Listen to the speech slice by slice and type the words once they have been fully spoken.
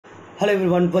Hello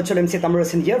everyone, virtual MC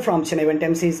Thamizharasan here from Chennai event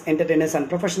MCs, entertainers and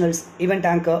professionals, event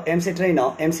anchor, MC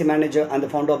trainer, MC manager and the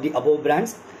founder of the above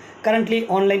brands. Currently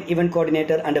online event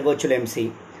coordinator and a virtual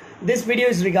MC. This video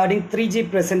is regarding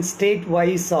 3G present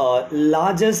state-wise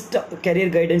largest career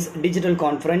guidance digital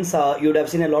conference. You would have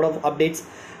seen a lot of updates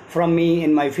from me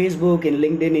in my Facebook, in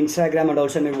LinkedIn, Instagram and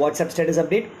also in my WhatsApp status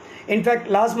update. In fact,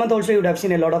 last month also you would have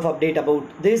seen a lot of update about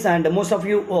this and most of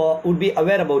you would be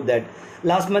aware about that.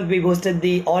 Last month we hosted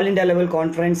the All India level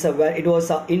conference where it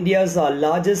was India's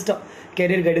largest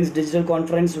career guidance digital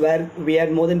conference where we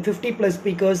had more than 50 plus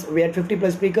speakers. We had 50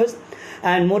 plus speakers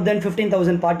and more than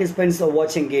 15,000 participants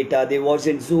watching it. They watched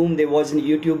in Zoom, they watched in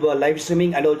YouTube live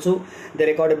streaming and also the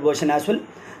recorded version as well.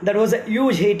 That was a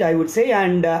huge hit, I would say,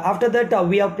 and after that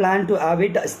we have planned to have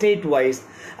it state-wise,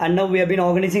 and now we have been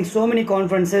organizing so many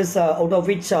conferences out of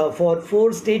which for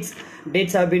 4 states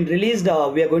dates have been released.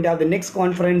 We are going to have the next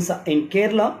conference in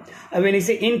Kerala. When I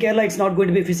say in Kerala, it's not going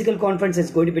to be a physical conference, it's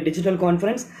going to be a digital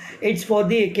conference. It's for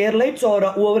the Keralites or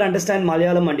whoever understand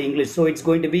Malayalam and English, so it's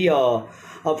going to be for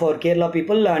Kerala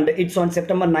people, and it's on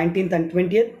September 19th and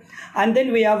 20th. And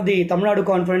then we have the Tamilnadu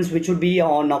conference, which would be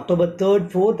on October 3rd,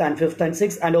 4th and 5th and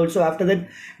 6th. And also after that,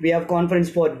 we have conference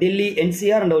for Delhi,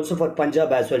 NCR and also for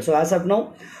Punjab as well. So as of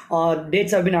now,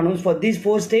 dates have been announced for these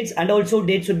 4 states and also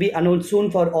dates will be announced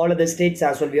soon for all other states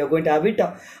as well. We are going to have it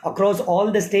across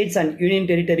all the states and union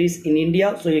territories in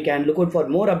India. So you can look out for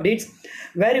more updates.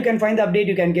 Where you can find the update,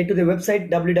 you can get to the website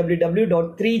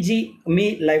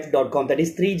www.3gmelife.com. That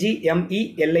is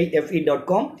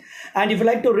 3gmelife.com. And if you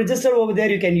like to register over there,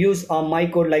 you can use my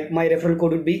code, like my referral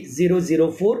code would be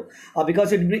 004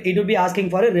 because it would be asking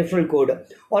for a referral code.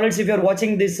 Or else if you are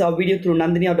watching this video through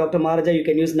Nandini or Dr. Maharaja, you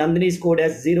can use Nandini's code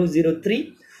as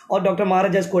 003 or Dr.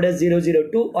 Maharaja's code as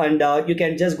 002, and you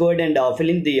can just go ahead and fill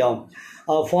in the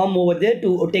form over there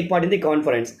to take part in the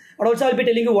conference. And also I'll be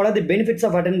telling you what are the benefits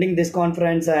of attending this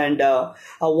conference and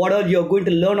what are you going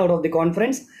to learn out of the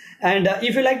conference. And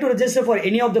if you like to register for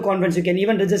any of the conference, you can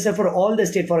even register for all the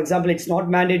state. For example, it's not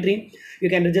mandatory. You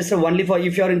can register only for,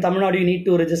 if you're in Tamil Nadu, you need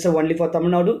to register only for Tamil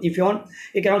Nadu. If you want,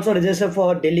 you can also register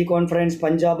for Delhi conference,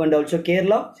 Punjab and also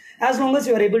Kerala, as long as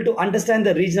you are able to understand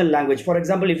the regional language. For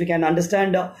example, if you can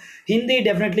understand Hindi,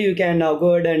 definitely you can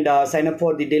go ahead and sign up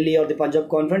for the Delhi or the Punjab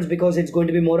conference because it's going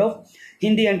to be more of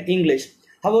Hindi and English.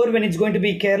 However, when it's going to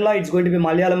be Kerala, it's going to be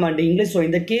Malayalam and English. So in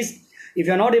that case, if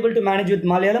you're not able to manage with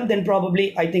Malayalam, then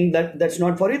probably I think that's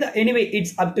not for you. Anyway,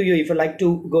 it's up to you. If you like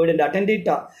to go ahead and attend it,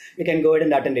 you can go ahead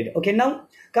and attend it. Okay, now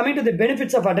coming to the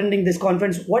benefits of attending this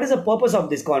conference, what is the purpose of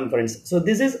this conference? So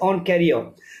this is on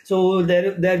career. So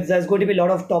there's going to be a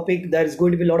lot of topic. There's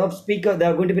going to be a lot of speaker.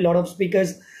 There are going to be a lot of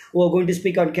speakers who are going to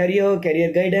speak on career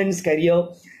guidance, career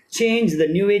change, the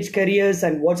new age careers,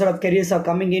 and what sort of careers are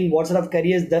coming in, what sort of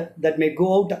careers that may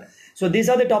go out. So these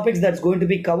are the topics that's going to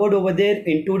be covered over there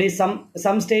in 2 days.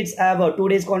 Some states have a 2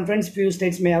 days conference, few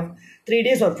states may have 3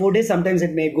 days or 4 days, sometimes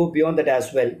it may go beyond that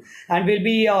as well. And we'll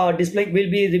be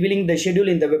revealing the schedule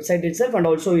in the website itself, and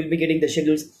also you'll be getting the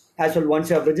schedules as well once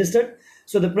you have registered.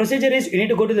 So the procedure is you need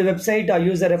to go to the website,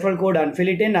 use the referral code and fill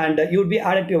it in, and you would be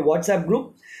added to your WhatsApp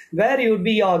group where you would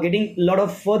be getting a lot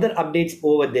of further updates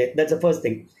over there. That's the first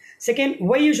thing. Second,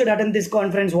 why you should attend this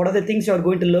conference? What are the things you are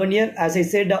going to learn here? As I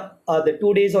said, the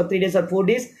 2 days or 3 days or 4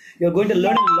 days, you're going to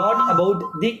learn a lot about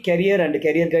the career and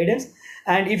career guidance.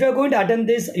 And if you're going to attend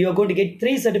this, you're going to get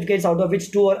 3 certificates, out of which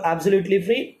 2 are absolutely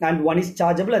free and 1 is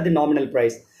chargeable at the nominal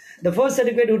price. The first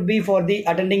certificate would be for the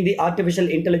attending the artificial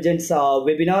intelligence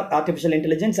webinar, artificial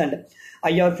intelligence and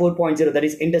IR 4.0, that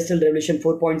is Industrial Revolution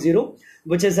 4.0,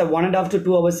 which is a 1.5 to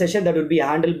 2 hour session that would be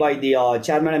handled by the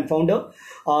chairman and founder,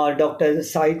 Dr.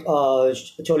 Said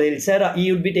Cholel Sir.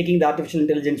 He would be taking the artificial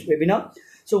intelligence webinar.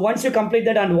 So once you complete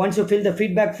that and once you fill the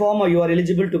feedback form, you are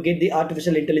eligible to get the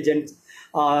artificial intelligence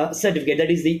certificate.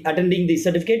 That is the attending the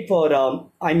certificate for,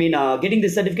 getting the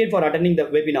certificate for attending the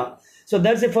webinar. So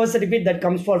that's the first certificate that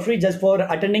comes for free just for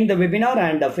attending the webinar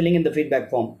and filling in the feedback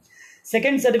form.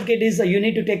 Second certificate is you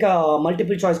need to take a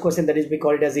multiple choice question, that is we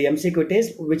call it as the MCQ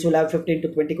test, which will have 15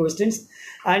 to 20 questions,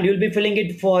 and you'll be filling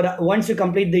it for, once you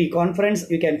complete the conference,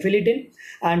 you can fill it in,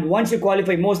 and once you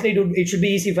qualify, mostly it should be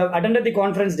easy. If you have attended the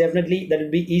conference, definitely that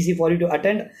will be easy for you to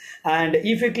attend, and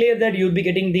if you clear that, you'll be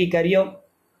getting the career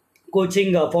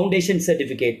coaching foundation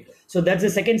certificate. So that's the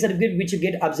second certificate which you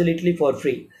get absolutely for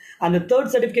free. And the third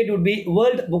certificate would be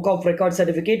World Book of Records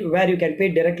certificate, where you can pay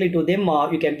directly to them.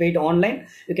 You can pay it online.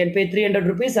 You can pay 300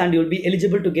 rupees and you'll be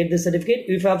eligible to get the certificate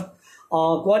if you have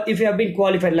if you have been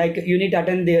qualified, like you need to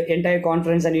attend the entire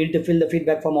conference and you need to fill the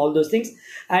feedback from all those things,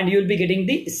 and you'll be getting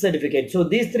the certificate. So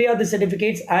these three are the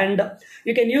certificates, and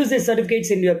you can use these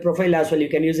certificates in your profile as well. You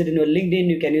can use it in your LinkedIn,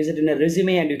 you can use it in a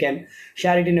resume, and you can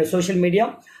share it in your social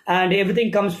media, and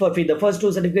everything comes for free. The first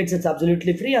two certificates, it's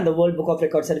absolutely free, and the World Book of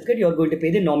Records certificate, you're going to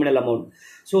pay the nominal amount.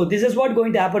 So this is what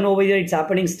going to happen over here. It's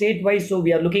happening state-wise. So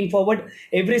we are looking forward,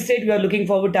 every state we are looking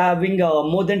forward to having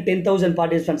more than 10,000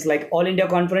 participants. Like All India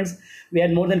Conference, we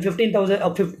had more than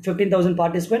 15,000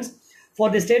 participants. For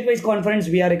the state-wise conference,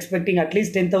 we are expecting at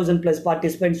least 10,000 plus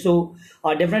participants. So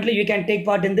definitely you can take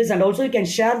part in this, and also you can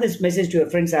share this message to your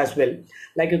friends as well.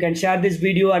 Like you can share this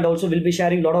video, and also we'll be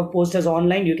sharing a lot of posters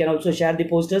online. You can also share the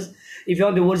posters. If you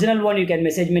want the original one, you can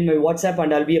message me in my WhatsApp,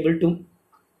 and I'll be able to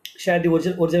share the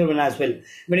original one as well.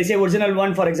 When I say original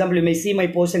one, for example, you may see my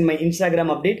post in my Instagram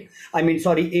update.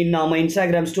 In my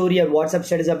Instagram story or WhatsApp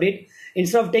status update.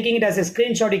 Instead of taking it as a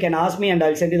screenshot, you can ask me and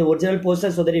I'll send you the original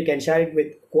poster so that you can share it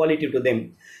with quality to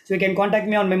them. So you can contact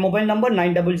me on my mobile number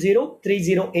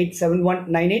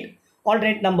 900-308-7198,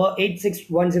 alternate number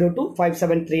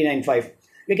 86102-57395.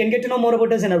 You can get to know more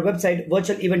about us on our website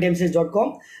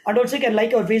virtualeventmcs.com, and also you can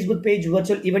like our Facebook page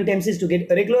Virtual Event MCs to get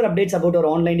regular updates about our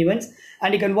online events,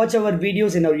 and you can watch our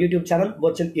videos in our YouTube channel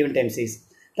Virtual Event MCs.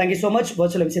 Thank you so much.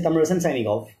 Virtual MC Thamizharasan signing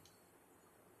off.